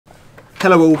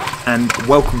Hello all and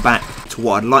welcome back to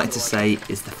what I'd like to say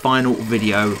is the final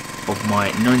video of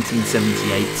my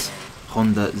 1978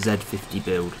 Honda Z50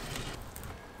 build.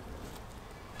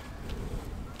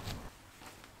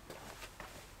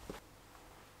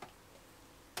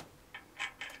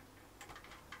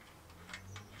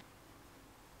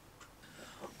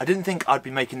 I didn't think I'd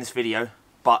be making this video,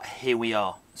 but here we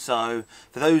are. So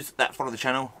for those that follow the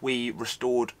channel, we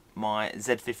restored my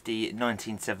Z50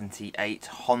 1978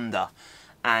 Honda,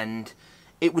 and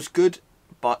it was good,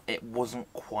 but it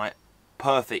wasn't quite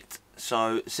perfect.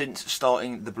 So since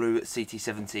starting the blue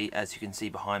CT70, as you can see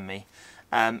behind me,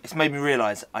 it's made me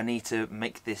realise I need to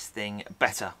make this thing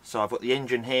better. So I've got the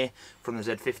engine here from the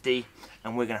Z50,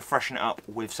 and we're going to freshen it up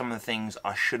with some of the things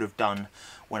I should have done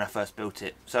when I first built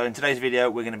it. So in today's video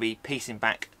we're going to be piecing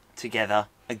back together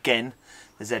again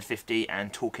the Z50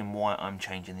 and talking why I'm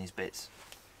changing these bits.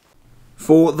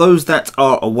 For those that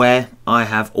are aware, I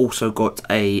have also got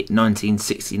a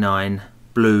 1969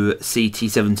 blue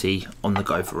CT70 on the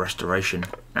go for restoration,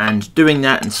 and doing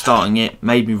that and starting it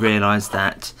made me realise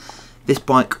that this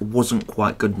bike wasn't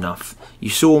quite good enough. You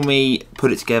saw me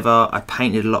put it together, I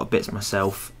painted a lot of bits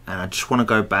myself, and I just want to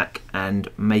go back and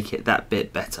make it that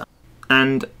bit better.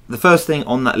 And the first thing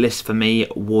on that list for me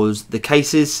was the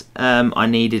cases. I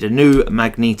needed a new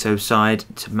magneto side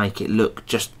to make it look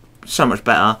just so much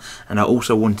better, and I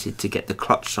also wanted to get the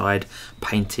clutch side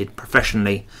painted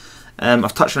professionally.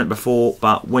 I've touched on it before,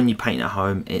 but when you paint at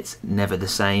home it's never the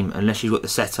same unless you've got the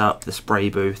setup, the spray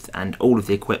booth and all of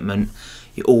the equipment.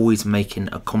 You're always making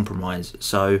a compromise.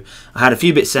 So I had a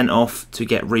few bits sent off to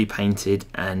get repainted,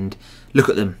 and look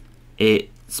at them.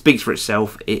 It speaks for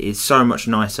itself. It is so much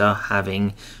nicer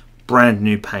having brand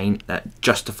new paint that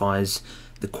justifies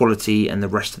the quality and the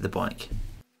rest of the bike.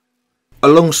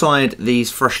 Alongside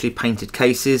these freshly painted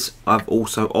cases, I've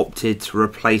also opted to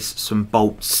replace some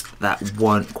bolts that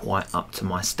weren't quite up to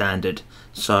my standard.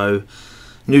 So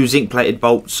new zinc plated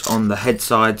bolts on the head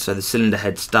side, so the cylinder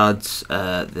head studs,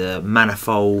 the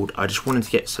manifold. I just wanted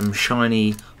to get some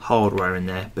shiny hardware in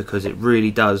there because it really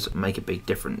does make a big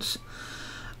difference.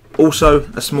 Also,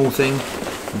 a small thing,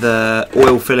 the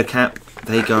oil filler cap,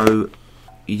 they go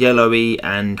yellowy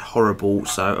and horrible,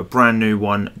 so a brand new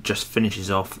one just finishes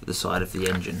off the side of the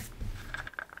engine.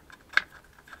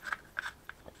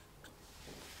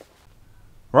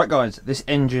 Right guys, this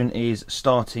engine is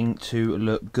starting to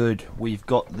look good. We've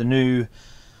got the new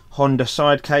Honda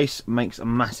side case, makes a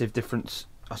massive difference.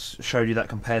 I showed you that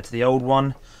compared to the old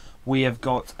one. We have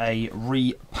got a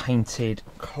repainted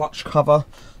clutch cover,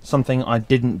 something I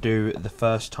didn't do the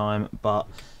first time, but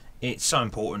it's so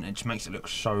important, it just makes it look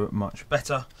so much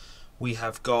better. We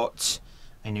have got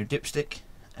a new dipstick,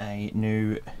 a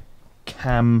new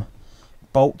cam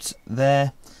bolt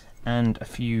there, and a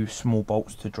few small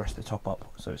bolts to dress the top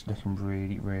up, so it's looking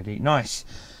really, really nice.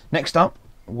 Next up,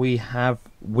 we have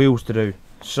wheels to do,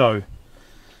 so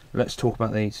let's talk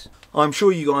about these. I'm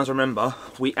sure you guys remember,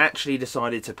 we actually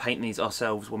decided to paint these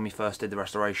ourselves when we first did the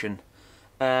restoration.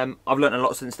 I've learnt a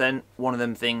lot since then, one of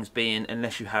them things being,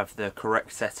 unless you have the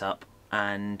correct setup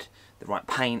and the right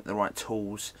paint, the right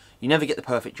tools, you never get the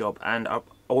perfect job, and I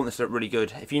want this to look really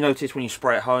good. If you notice when you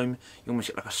spray at home, you almost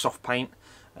get like a soft paint.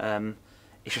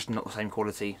 It's just not the same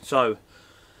quality. So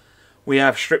we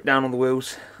have stripped down all the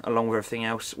wheels along with everything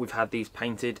else. We've had these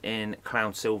painted in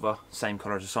cloud silver, same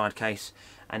colour as the side case,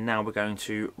 and now we're going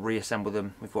to reassemble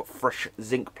them. We've got fresh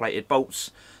zinc plated bolts.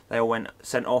 They all went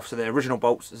sent off, so the original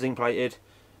bolts zinc plated,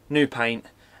 new paint,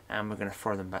 and we're going to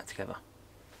throw them back together.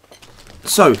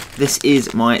 So this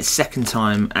is my second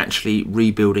time actually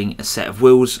rebuilding a set of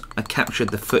wheels. I captured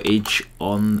the footage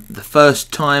on the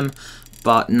first time,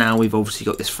 but now we've obviously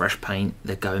got this fresh paint,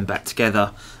 they're going back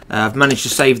together. I've managed to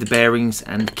save the bearings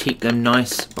and keep them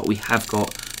nice, but we have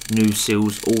got new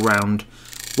seals all round,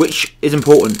 which is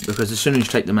important because as soon as you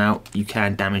take them out you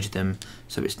can damage them,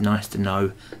 so it's nice to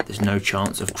know there's no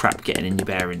chance of crap getting in your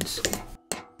bearings.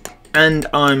 And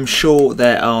I'm sure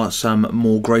there are some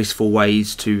more graceful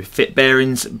ways to fit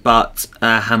bearings, but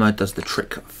a hammer does the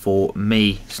trick for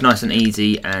me. It's nice and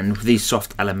easy, and with these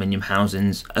soft aluminium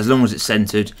housings, as long as it's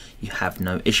centered, you have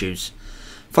no issues.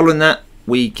 Following that,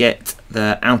 we get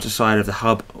the outer side of the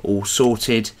hub all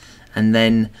sorted, and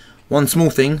then one small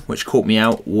thing which caught me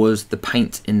out was the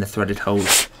paint in the threaded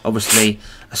holes. Obviously,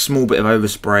 a small bit of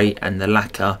overspray and the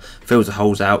lacquer fills the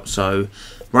holes out, so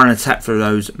running a tap through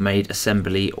those made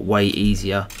assembly way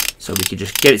easier, so we could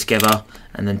just get it together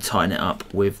and then tighten it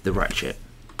up with the ratchet.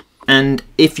 And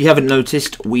if you haven't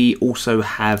noticed, we also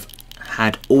have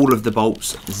had all of the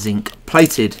bolts zinc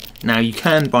plated. Now you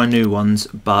can buy new ones,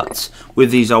 but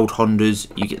with these old Hondas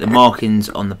you get the markings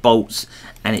on the bolts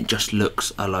and it just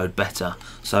looks a load better.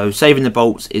 So saving the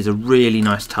bolts is a really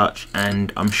nice touch,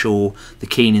 and I'm sure the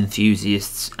keen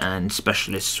enthusiasts and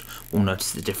specialists will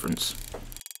notice the difference.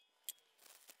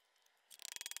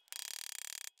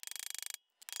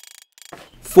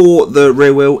 For the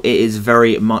rear wheel, it is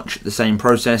very much the same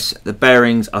process. The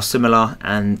bearings are similar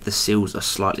and the seals are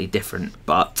slightly different,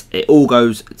 but it all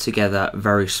goes together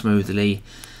very smoothly,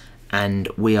 and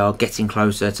we are getting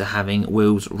closer to having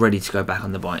wheels ready to go back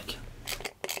on the bike.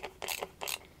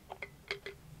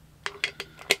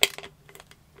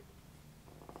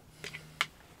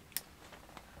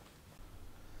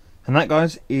 And that,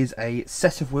 guys, is a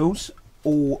set of wheels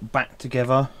all back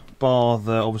together, bar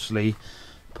the obviously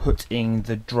putting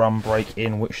the drum brake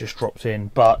in, which just dropped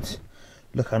in. But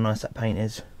look how nice that paint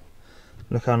is,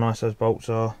 look how nice those bolts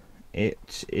are.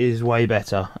 It is way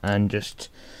better, and just,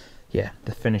 yeah,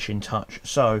 the finishing touch.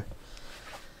 So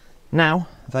now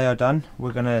they are done,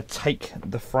 we're going to take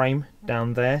the frame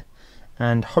down there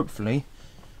and hopefully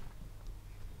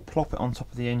plop it on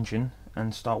top of the engine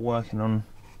and start working on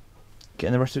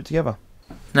getting the rest of it together.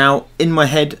 Now, in my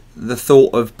head, the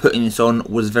thought of putting this on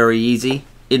was very easy.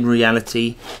 In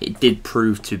reality, it did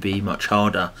prove to be much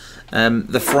harder.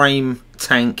 The frame,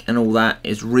 tank and all that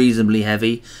is reasonably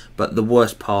heavy, but the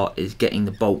worst part is getting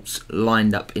the bolts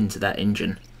lined up into that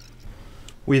engine.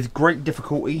 With great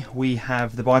difficulty, we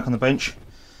have the bike on the bench.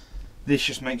 This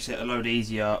just makes it a load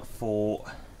easier for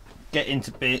getting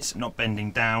to bits, not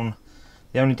bending down.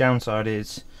 The only downside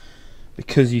is,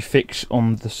 because you fix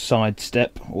on the side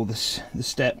step, or the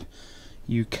step,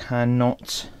 you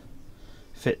cannot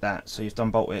fit that, so you have to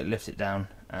unbolt it, lift it down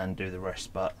and do the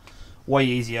rest. But way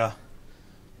easier,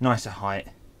 nicer height,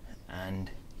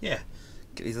 and yeah,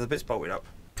 get these other bits bolted up.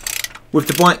 With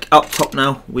the bike up top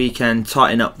now, we can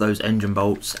tighten up those engine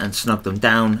bolts and snug them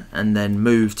down, and then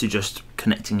move to just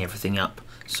connecting everything up.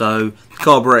 So the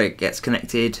carburetor gets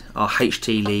connected, our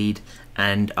HT lead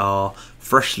and our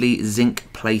freshly zinc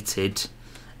plated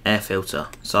air filter.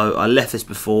 So I left this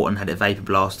before and had it vapor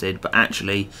blasted, but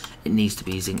actually it needs to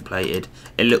be zinc plated.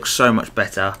 It looks so much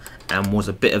better and was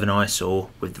a bit of an eyesore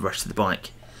with the rest of the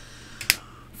bike.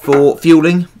 For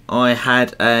fueling, I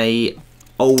had a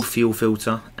old fuel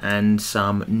filter and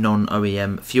some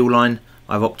non-OEM fuel line.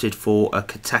 I've opted for a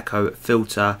Kataco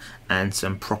filter and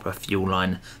some proper fuel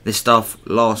line. This stuff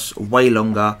lasts way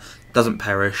longer, doesn't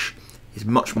perish, is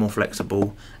much more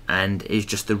flexible, and is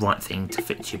just the right thing to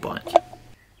fit to your bike.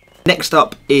 Next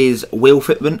up is wheel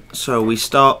fitment. So we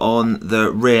start on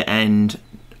the rear end,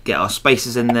 get our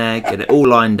spacers in there, get it all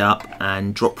lined up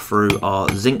and drop through our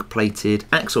zinc plated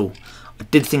axle. I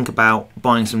did think about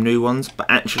buying some new ones, but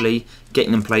actually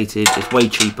getting them plated is way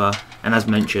cheaper, and as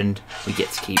mentioned, we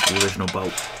get to keep the original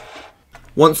bolt.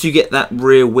 Once you get that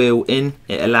rear wheel in,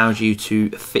 it allows you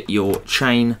to fit your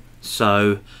chain.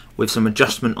 So with some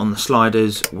adjustment on the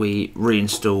sliders, we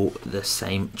reinstall the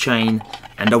same chain,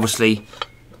 and obviously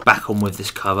back on with this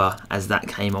cover as that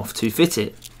came off to fit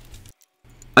it.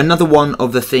 Another one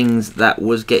of the things that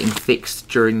was getting fixed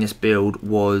during this build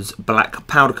was black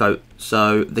powder coat.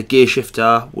 So the gear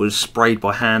shifter was sprayed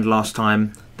by hand last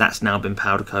time, that's now been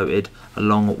powder coated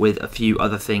along with a few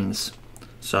other things.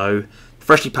 So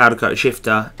freshly powder coated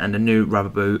shifter and a new rubber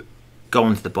boot go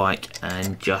onto the bike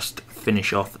and just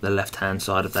finish off the left hand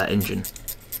side of that engine.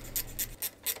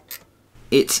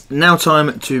 It's now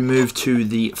time to move to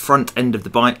the front end of the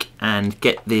bike and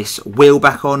get this wheel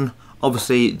back on.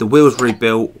 Obviously the wheel's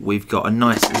rebuilt, we've got a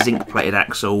nice zinc plated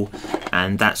axle,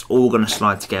 and that's all going to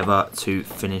slide together to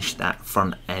finish that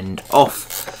front end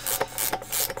off.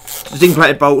 Zinc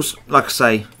plated bolts, like I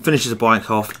say, finishes the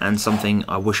bike off, and something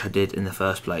I wish I did in the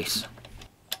first place.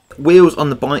 Wheels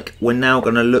on the bike, we're now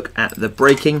going to look at the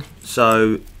braking.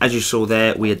 So as you saw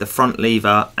there, we had the front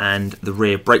lever and the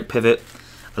rear brake pivot,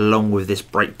 along with this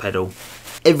brake pedal.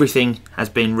 Everything has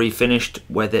been refinished,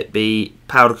 whether it be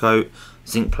powder coat,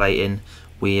 zinc plating.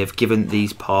 We have given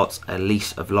these parts a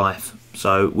lease of life.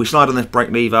 So we slide on this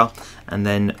brake lever and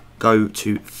then go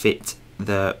to fit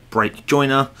the brake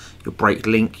joiner, your brake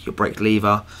link, your brake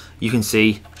lever. You can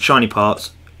see shiny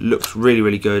parts, looks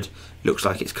really good, looks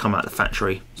like it's come out of the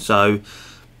factory. So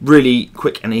really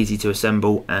quick and easy to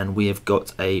assemble, and we have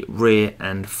got a rear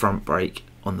and front brake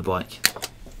on the bike.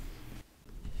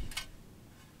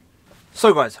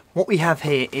 So guys, what we have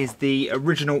here is the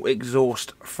original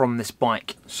exhaust from this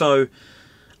bike. So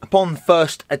Upon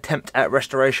first attempt at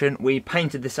restoration, we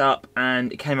painted this up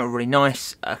and it came out really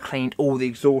nice. I cleaned all the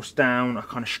exhaust down, I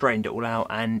kind of straightened it all out,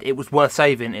 and it was worth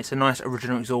saving. It's a nice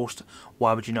original exhaust,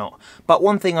 why would you not? But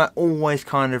one thing I always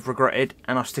kind of regretted,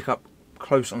 and I'll stick up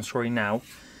close on screen now,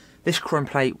 this chrome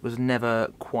plate was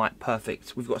never quite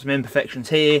perfect. We've got some imperfections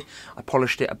here. I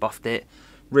polished it, I buffed it.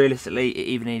 Realistically, it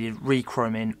either needed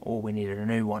re-chroming or we needed a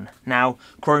new one. Now,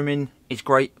 chroming is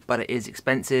great, but it is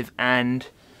expensive, and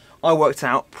I worked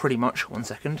out pretty much, 1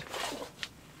 second,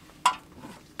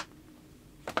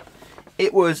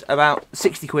 it was about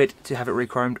 60 quid to have it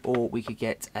re-chromed, or we could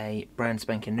get a brand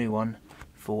spanking new one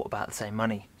for about the same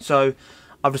money. So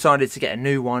I've decided to get a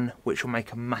new one, which will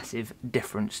make a massive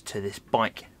difference to this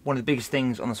bike. One of the biggest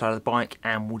things on the side of the bike,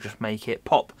 and will just make it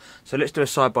pop. So let's do a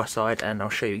side by side and I'll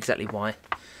show you exactly why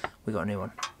we got a new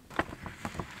one.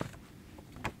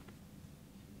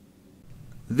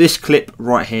 This clip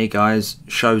right here, guys,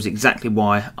 shows exactly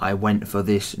why I went for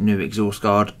this new exhaust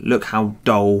guard. Look how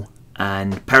dull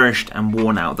and perished and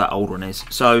worn out that old one is.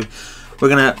 So we're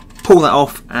going to pull that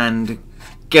off and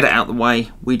get it out of the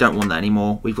way. We don't want that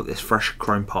anymore. We've got this fresh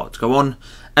chrome part to go on.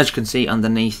 As you can see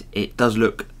underneath, it does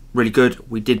look really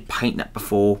good. We did paint that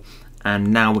before,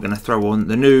 and now we're going to throw on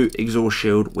the new exhaust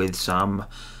shield with some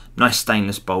nice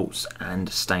stainless bolts and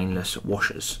stainless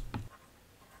washers.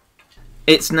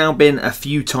 It's now been a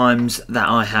few times that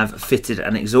I have fitted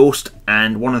an exhaust,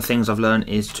 and one of the things I've learned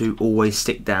is to always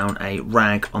stick down a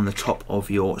rag on the top of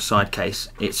your side case.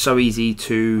 It's so easy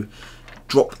to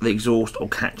drop the exhaust or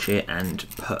catch it and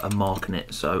put a mark in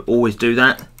it, so always do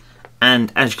that.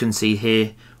 And as you can see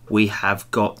here, we have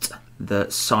got the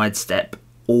side step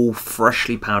all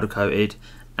freshly powder coated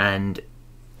and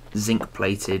zinc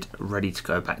plated, ready to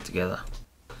go back together.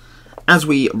 As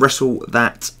we wrestle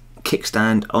that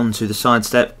kickstand onto the side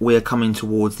step, we're coming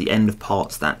towards the end of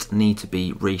parts that need to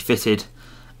be refitted.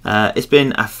 It's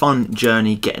been a fun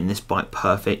journey getting this bike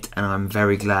perfect, and I'm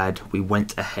very glad we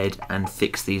went ahead and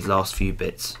fixed these last few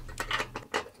bits.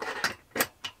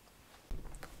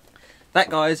 That,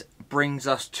 guys, brings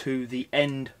us to the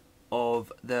end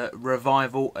of the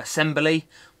Revival assembly,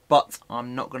 but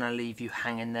I'm not going to leave you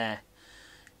hanging there.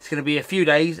 It's going to be a few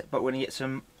days, but we're going to get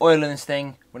some oil in this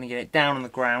thing, we're going to get it down on the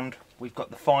ground. We've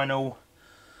got the final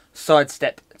side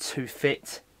step to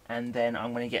fit, and then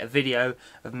I'm going to get a video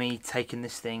of me taking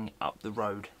this thing up the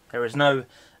road. There is no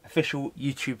official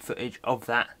YouTube footage of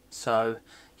that, so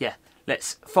yeah,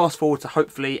 let's fast forward to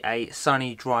hopefully a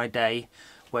sunny, dry day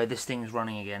where this thing's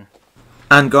running again.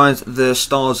 And guys, the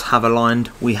stars have aligned.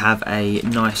 We have a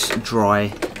nice,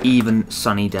 dry, even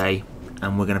sunny day,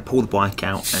 and we're going to pull the bike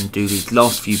out and do these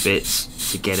last few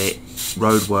bits to get it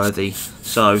roadworthy.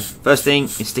 So first thing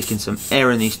is sticking some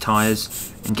air in these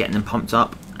tyres and getting them pumped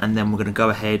up, and then we're going to go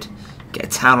ahead, get a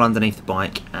towel underneath the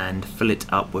bike and fill it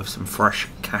up with some fresh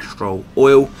Castrol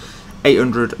oil,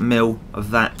 800 ml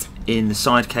of that in the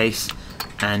side case,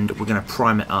 and we're going to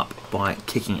prime it up by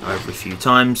kicking it over a few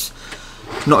times.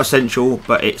 Not essential,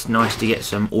 but it's nice to get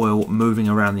some oil moving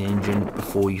around the engine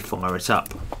before you fire it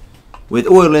up. With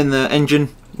oil in the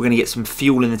engine, we're going to get some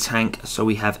fuel in the tank so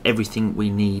we have everything we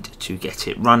need to get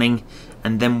it running,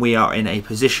 and then we are in a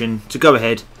position to go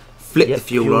ahead, flip the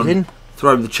fuel on,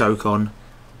 throw the choke on,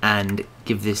 and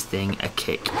give this thing a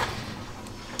kick.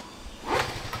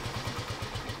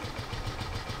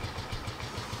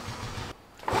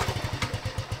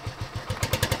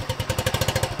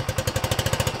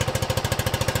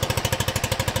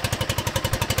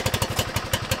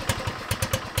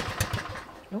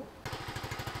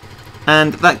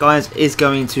 And that, guys, is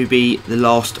going to be the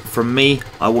last from me.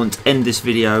 I want to end this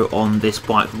video on this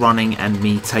bike running and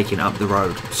me taking up the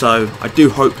road. So I do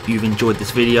hope you've enjoyed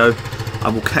this video. I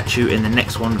will catch you in the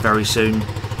next one very soon.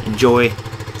 Enjoy,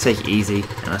 take it easy,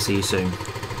 and I'll see you soon.